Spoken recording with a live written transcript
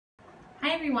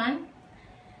everyone.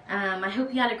 I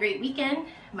hope you had a great weekend.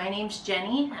 My name's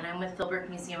Jenny and I'm with Philbrook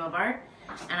Museum of Art,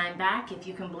 and I'm back, if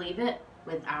you can believe it,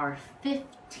 with our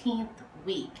 15th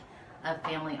week of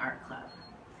Family Art Club.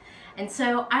 And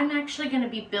so I'm actually going to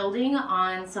be building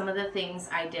on some of the things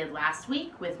I did last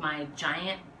week with my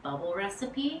giant bubble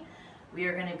recipe. We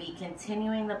are going to be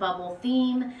continuing the bubble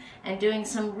theme and doing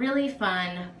some really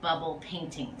fun bubble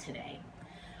painting today.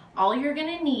 All you're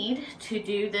going to need to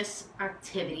do this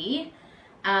activity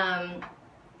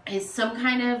is some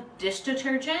kind of dish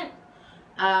detergent.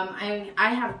 I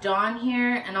have Dawn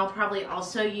here, and I'll probably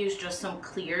also use just some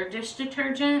clear dish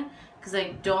detergent because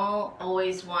I don't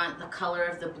always want the color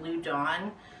of the blue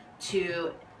Dawn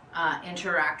to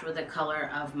interact with the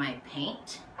color of my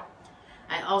paint.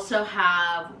 I also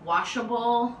have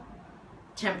washable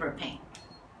tempera paint.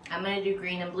 I'm going to do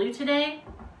green and blue today,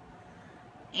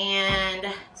 and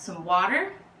some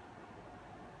water,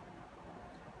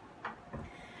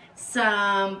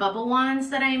 some bubble wands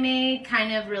that I made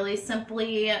kind of really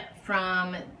simply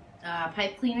from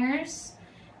pipe cleaners.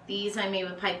 These I made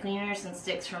with pipe cleaners and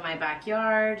sticks from my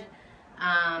backyard.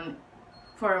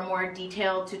 For a more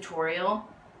detailed tutorial,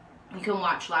 you can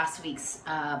watch last week's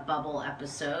bubble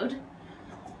episode.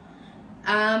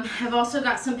 I've also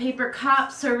got some paper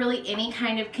cups, or really any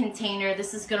kind of container.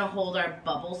 This is going to hold our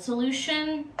bubble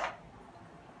solution.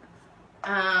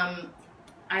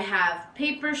 I have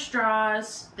paper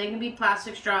straws. They can be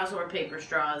plastic straws or paper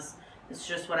straws. It's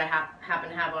just what I happen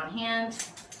to have on hand.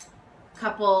 A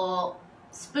couple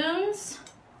spoons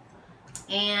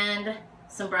and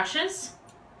some brushes.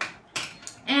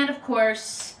 And of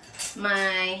course, my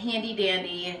handy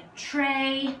dandy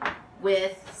tray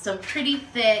with some pretty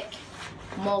thick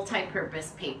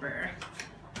multi-purpose paper.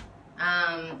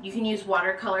 You can use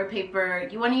watercolor paper.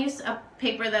 You want to use a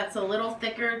paper that's a little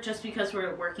thicker just because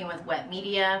we're working with wet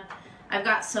media. I've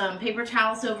got some paper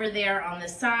towels over there on the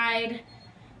side,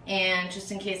 and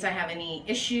just in case I have any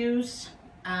issues.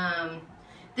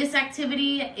 This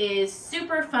activity is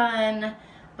super fun,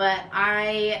 but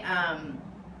I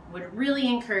would really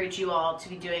encourage you all to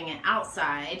be doing it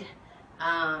outside.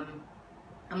 I'm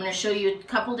going to show you a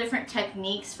couple different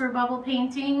techniques for bubble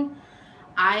painting.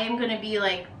 I am going to be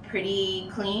like pretty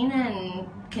clean and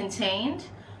contained,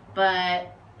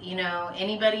 but you know,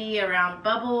 anybody around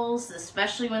bubbles,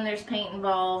 especially when there's paint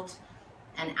involved,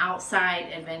 an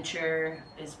outside adventure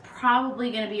is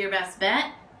probably going to be your best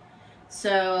bet.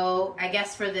 So I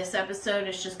guess for this episode,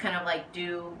 it's just kind of like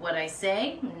do what I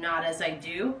say, not as I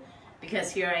do,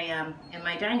 because here I am in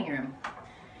my dining room.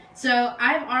 So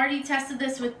I've already tested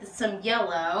this with some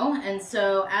yellow, and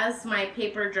so as my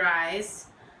paper dries,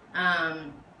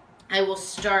 I will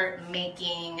start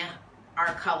making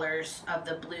our colors of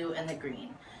the blue and the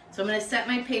green. So I'm going to set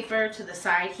my paper to the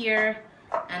side here,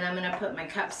 and I'm going to put my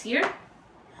cups here.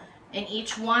 In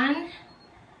each one,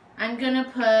 I'm going to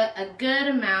put a good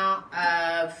amount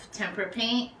of tempera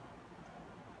paint.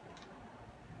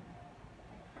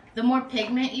 The more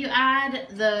pigment you add,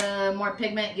 the more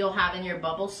pigment you'll have in your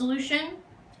bubble solution.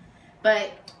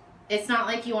 But it's not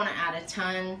like you want to add a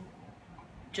ton,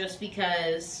 just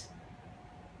because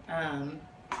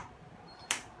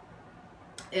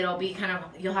it'll be kind of,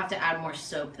 you'll have to add more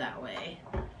soap that way.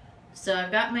 So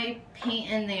I've got my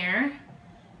paint in there.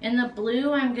 In the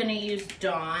blue, I'm going to use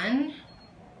Dawn,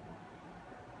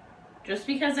 just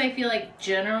because I feel like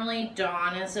generally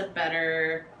Dawn is a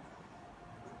better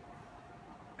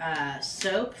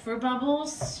soap for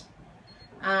bubbles.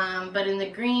 But in the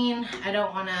green, I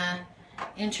don't want to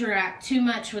interact too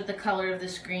much with the color of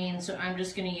this green, so I'm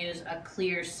just going to use a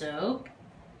clear soap.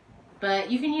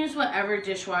 But you can use whatever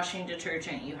dishwashing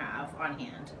detergent you have on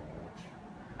hand.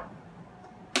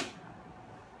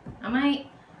 I might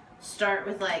start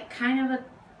with like kind of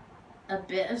a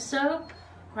bit of soap,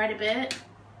 quite a bit,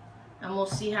 and we'll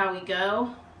see how we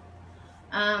go.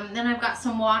 Then I've got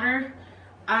some water.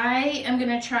 I am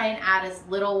going to try and add as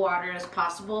little water as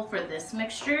possible for this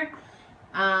mixture,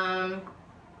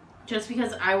 just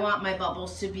because I want my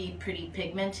bubbles to be pretty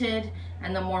pigmented,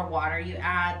 and the more water you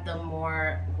add, the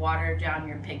more watered down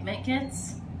your pigment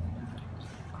gets.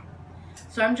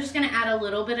 So I'm just going to add a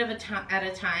little bit of at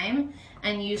a time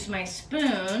and use my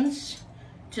spoons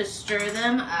to stir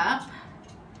them up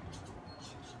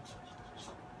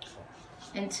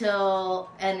until,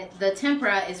 and the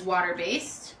tempera is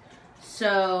water-based,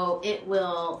 so it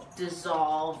will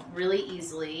dissolve really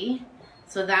easily.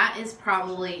 So that is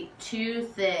probably too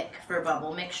thick for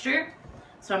bubble mixture.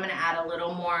 So I'm going to add a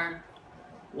little more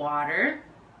water.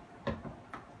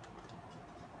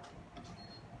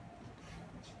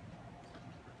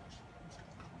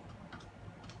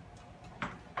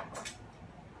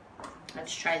 That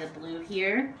Let's try the blue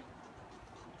here.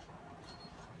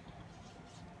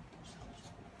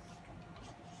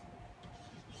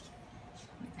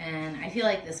 And I feel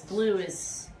like this blue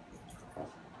is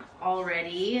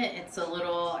already, it's a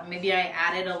little, maybe I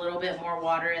added a little bit more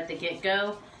water at the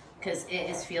get-go because it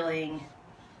is feeling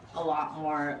a lot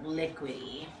more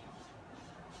liquidy.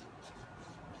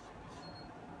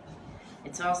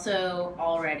 It's also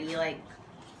already like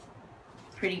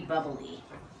pretty bubbly.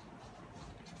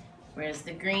 Whereas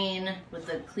the green with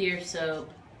the clear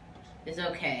soap is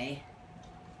okay.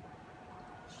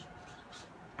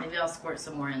 Maybe I'll squirt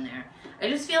some more in there. I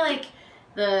just feel like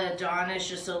the Dawn is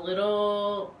just a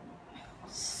little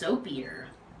soapier.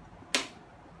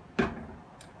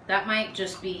 That might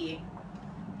just be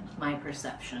my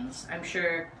perceptions. I'm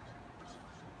sure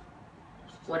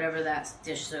whatever that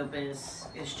dish soap is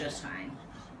just fine.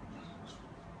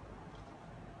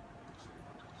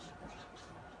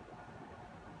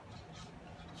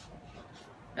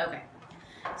 Okay,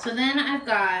 so then I've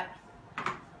got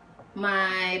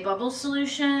my bubble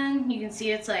solution. You can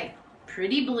see it's like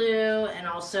pretty blue and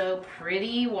also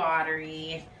pretty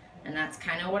watery, and that's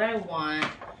kind of what I want.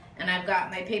 And I've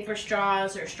got my paper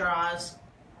straws or straws.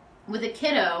 With a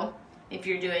kiddo, if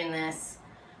you're doing this,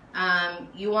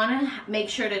 you want to make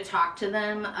sure to talk to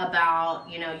them about,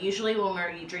 you know, usually when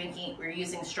we're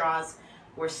using straws,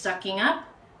 we're sucking up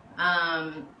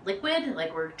liquid,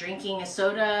 like we're drinking a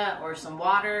soda or some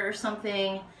water or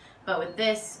something. But with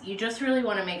this, you just really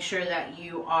want to make sure that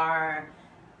you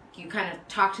kind of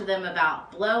talk to them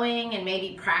about blowing, and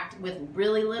maybe practice with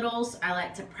really littles. I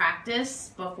like to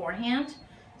practice beforehand.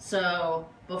 So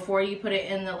before you put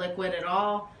it in the liquid at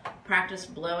all, practice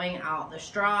blowing out the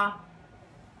straw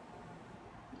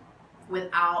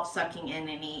without sucking in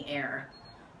any air.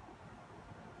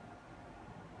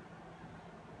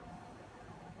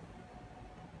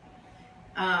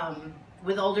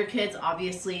 With older kids,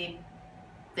 obviously,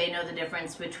 they know the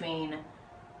difference between,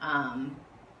 and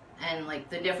like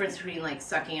the difference between like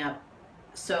sucking up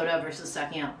soda versus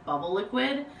sucking up bubble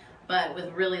liquid. But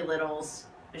with really littles,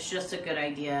 it's just a good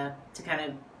idea to kind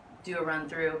of do a run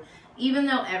through. Even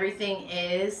though everything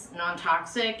is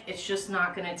non-toxic, it's just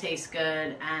not going to taste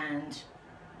good, and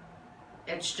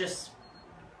it's just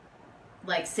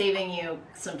like saving you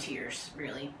some tears,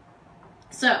 really.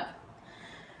 So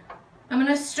I'm going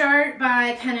to start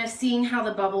by kind of seeing how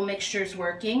the bubble mixture is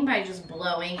working by just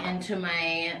blowing into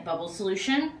my bubble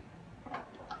solution.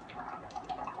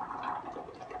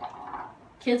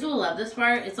 Kids will love this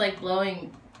part. It's like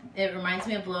blowing, it reminds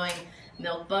me of blowing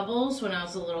milk bubbles when I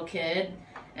was a little kid,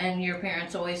 and your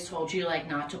parents always told you like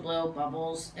not to blow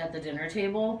bubbles at the dinner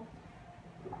table.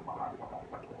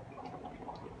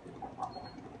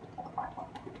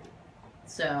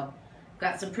 So,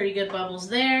 got some pretty good bubbles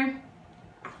there.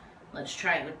 Let's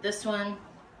try it with this one.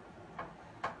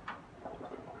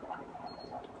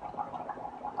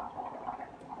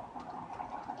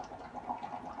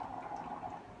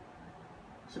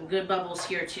 Some good bubbles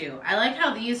here too. I like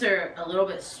how these are a little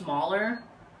bit smaller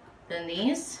than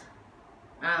these.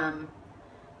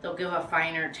 They'll give a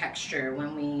finer texture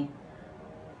when we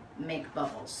make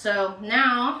bubbles. So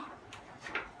now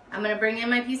I'm going to bring in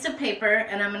my piece of paper,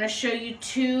 and I'm going to show you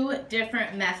two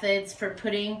different methods for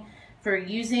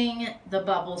using the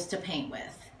bubbles to paint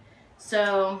with.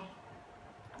 So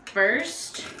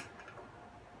first,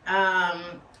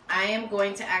 I am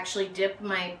going to actually dip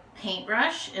my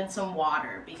paintbrush in some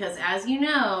water, because as you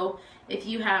know, if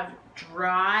you have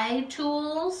dry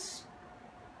tools,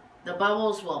 the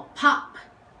bubbles will pop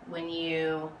when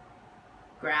you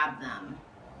grab them.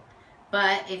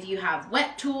 But if you have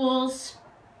wet tools,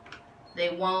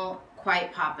 they won't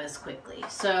quite pop as quickly.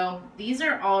 So these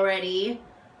are already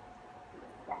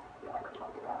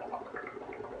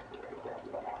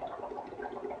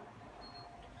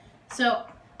so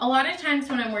a lot of times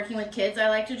when I'm working with kids, I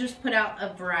like to just put out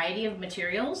a variety of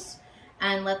materials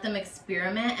and let them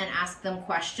experiment and ask them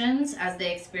questions as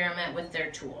they experiment with their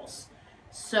tools.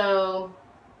 So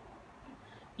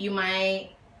you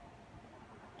might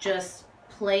just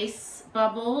place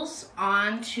bubbles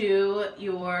onto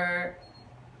your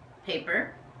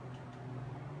paper.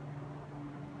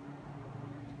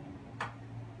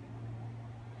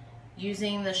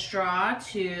 Using the straw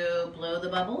to blow the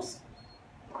bubbles.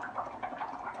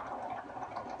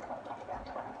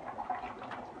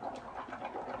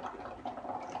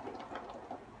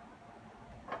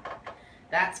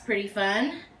 That's pretty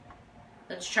fun.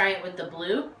 Let's try it with the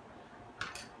blue.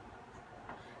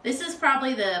 This is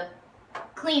probably the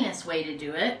cleanest way to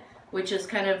do it, which is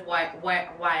kind of why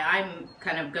I'm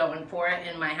kind of going for it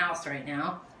in my house right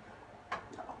now.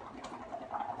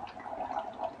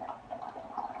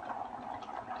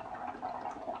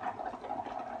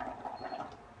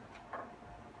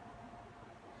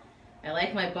 I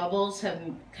like my bubbles have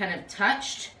kind of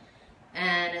touched,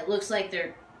 and it looks like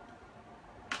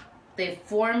they've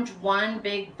formed one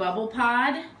big bubble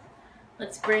pod.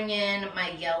 Let's bring in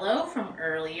my yellow from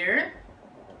earlier.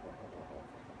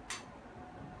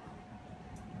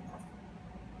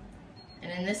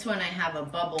 And in this one I have a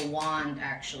bubble wand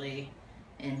actually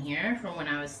in here from when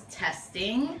I was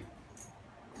testing.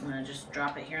 I'm gonna just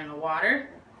drop it here in the water.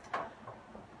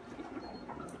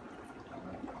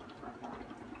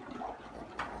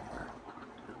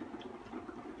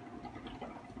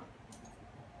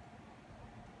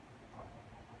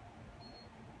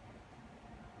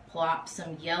 Plop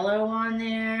some yellow on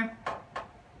there.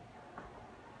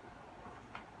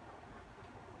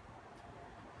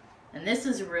 And this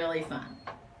is really fun.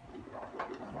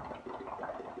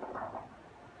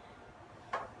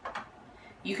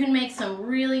 You can make some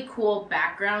really cool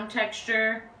background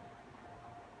texture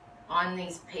on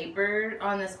this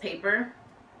paper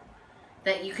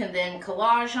that you can then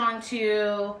collage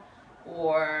onto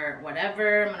or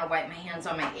whatever. I'm gonna wipe my hands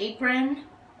on my apron.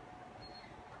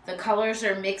 The colors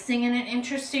are mixing in an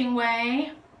interesting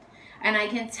way, and I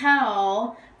can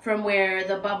tell from where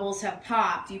the bubbles have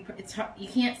popped. You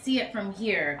can't see it from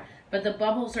here, but the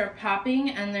bubbles are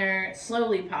popping, and they're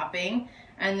slowly popping,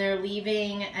 and they're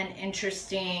leaving an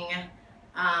interesting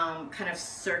kind of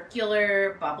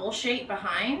circular bubble shape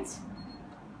behind.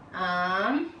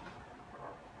 I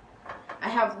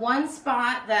have one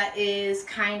spot that is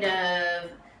kind of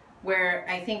where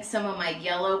I think some of my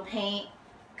yellow paint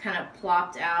kind of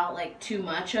plopped out, like too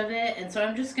much of it, and so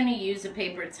I'm just going to use a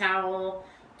paper towel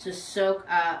to soak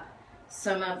up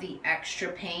some of the extra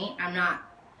paint. I'm not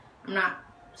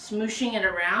smooshing it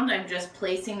around. I'm just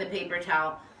placing the paper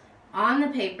towel on the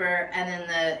paper, and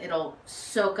then it'll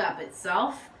soak up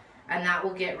itself, and that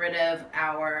will get rid of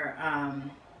our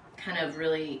kind of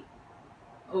really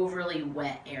overly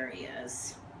wet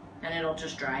areas, and it'll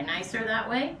just dry nicer that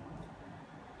way.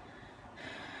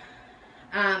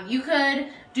 You could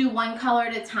do one color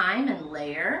at a time and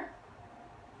layer.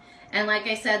 And like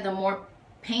I said, the more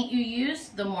paint you use,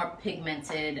 the more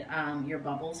pigmented your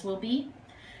bubbles will be.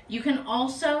 You can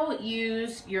also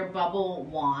use your bubble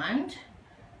wand.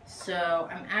 So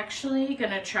I'm actually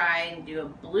gonna try and do a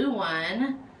blue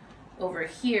one over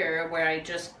here where I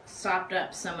just sopped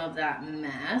up some of that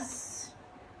mess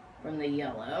from the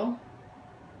yellow.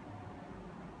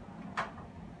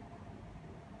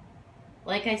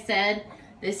 Like I said,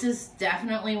 this is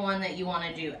definitely one that you want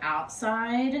to do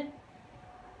outside,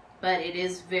 but it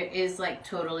is like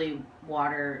totally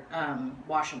water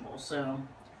washable. So,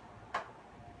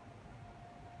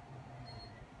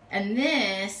 and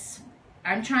this,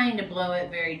 I'm trying to blow it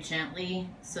very gently,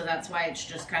 so that's why it's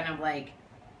just kind of like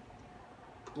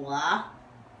blah,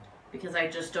 because I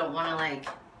just don't want to like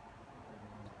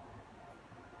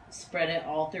spread it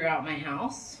all throughout my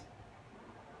house,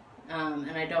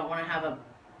 and I don't want to have a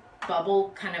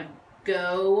bubble kind of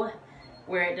go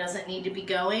where it doesn't need to be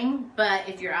going. But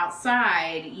if you're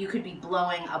outside, you could be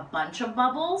blowing a bunch of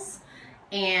bubbles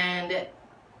and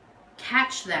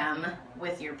catch them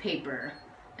with your paper,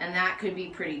 and that could be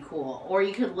pretty cool. Or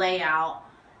you could lay out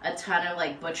a ton of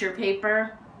like butcher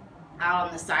paper out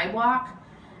on the sidewalk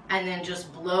and then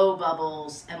just blow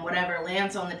bubbles, and whatever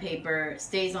lands on the paper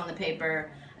stays on the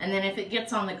paper, and then if it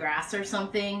gets on the grass or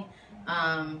something,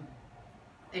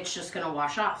 it's just going to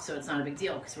wash off, so it's not a big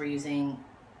deal because we're using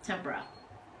tempera.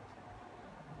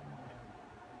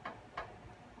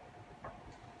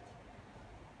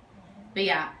 But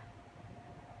yeah.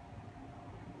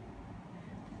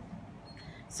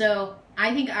 So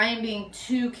I think I am being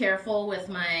too careful with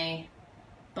my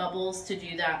bubbles to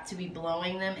do that, to be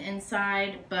blowing them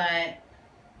inside. But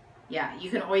yeah, you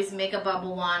can always make a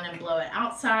bubble wand and blow it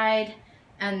outside.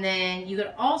 And then you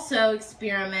could also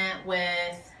experiment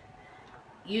with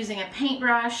using a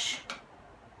paintbrush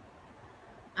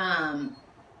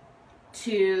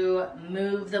to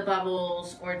move the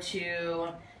bubbles, or to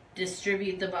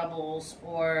distribute the bubbles,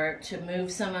 or to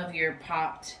move some of your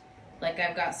popped, like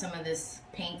I've got some of this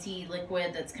painty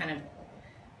liquid that's kind of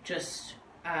just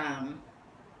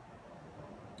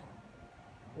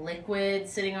liquid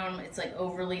sitting on, it's like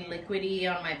overly liquidy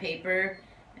on my paper,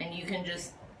 and you can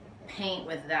just paint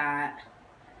with that,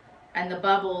 and the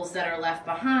bubbles that are left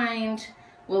behind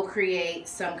will create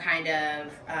some kind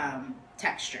of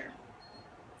texture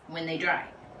when they dry.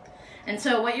 And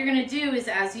so what you're going to do is,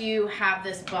 as you have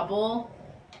this bubble,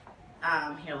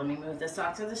 here, let me move this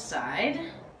off to the side.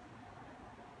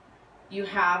 You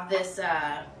have this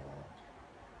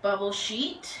bubble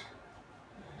sheet.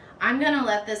 I'm going to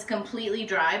let this completely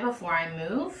dry before I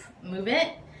move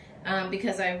it,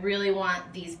 because I really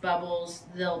want these bubbles,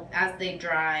 as they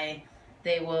dry,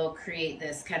 they will create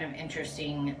this kind of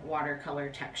interesting watercolor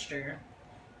texture.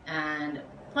 And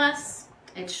plus,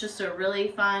 it's just a really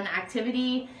fun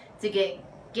activity to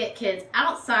get kids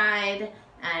outside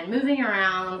and moving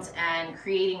around and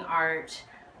creating art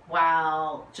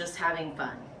while just having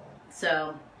fun.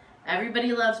 So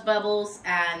everybody loves bubbles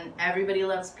and everybody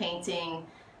loves painting,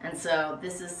 and so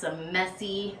this is some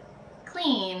messy,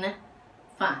 clean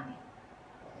fun.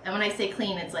 And when I say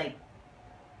clean, it's like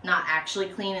not actually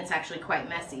clean, it's actually quite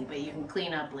messy, but you can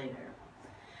clean up later.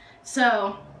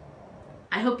 So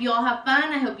I hope you all have fun.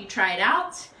 I hope you try it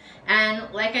out.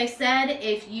 And like I said,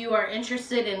 if you are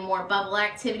interested in more bubble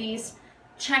activities,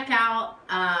 check out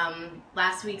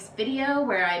last week's video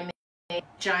where I made a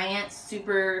giant,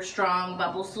 super strong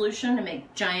bubble solution to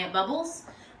make giant bubbles,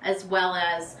 as well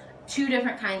as 2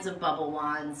 different kinds of bubble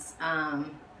wands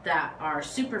that are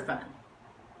super fun.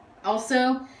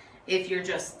 Also, if you're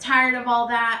just tired of all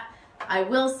that, I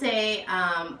will say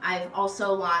I've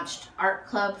also launched Art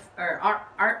Club or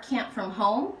Art Camp from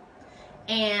Home.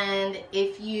 And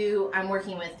I'm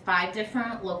working with 5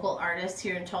 different local artists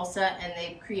here in Tulsa, and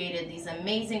they've created these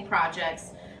amazing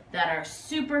projects that are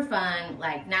super fun,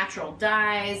 like natural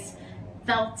dyes,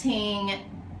 felting,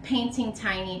 painting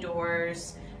tiny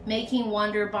doors, making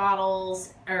wonder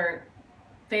bottles or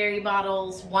fairy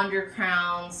bottles, wonder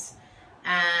crowns,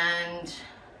 and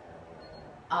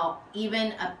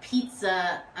even a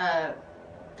pizza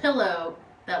pillow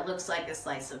that looks like a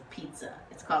slice of pizza.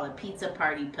 It's called a pizza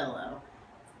party pillow.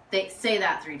 They say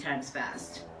that 3 times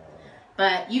fast.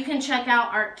 But you can check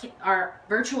out our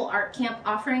virtual art camp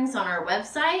offerings on our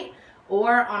website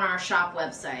or on our shop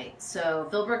website. So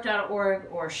philbrook.org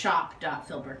or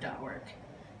shop.philbrook.org.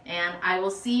 And I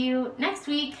will see you next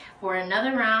week for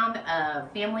another round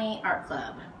of Family Art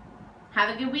Club.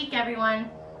 Have a good week,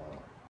 everyone.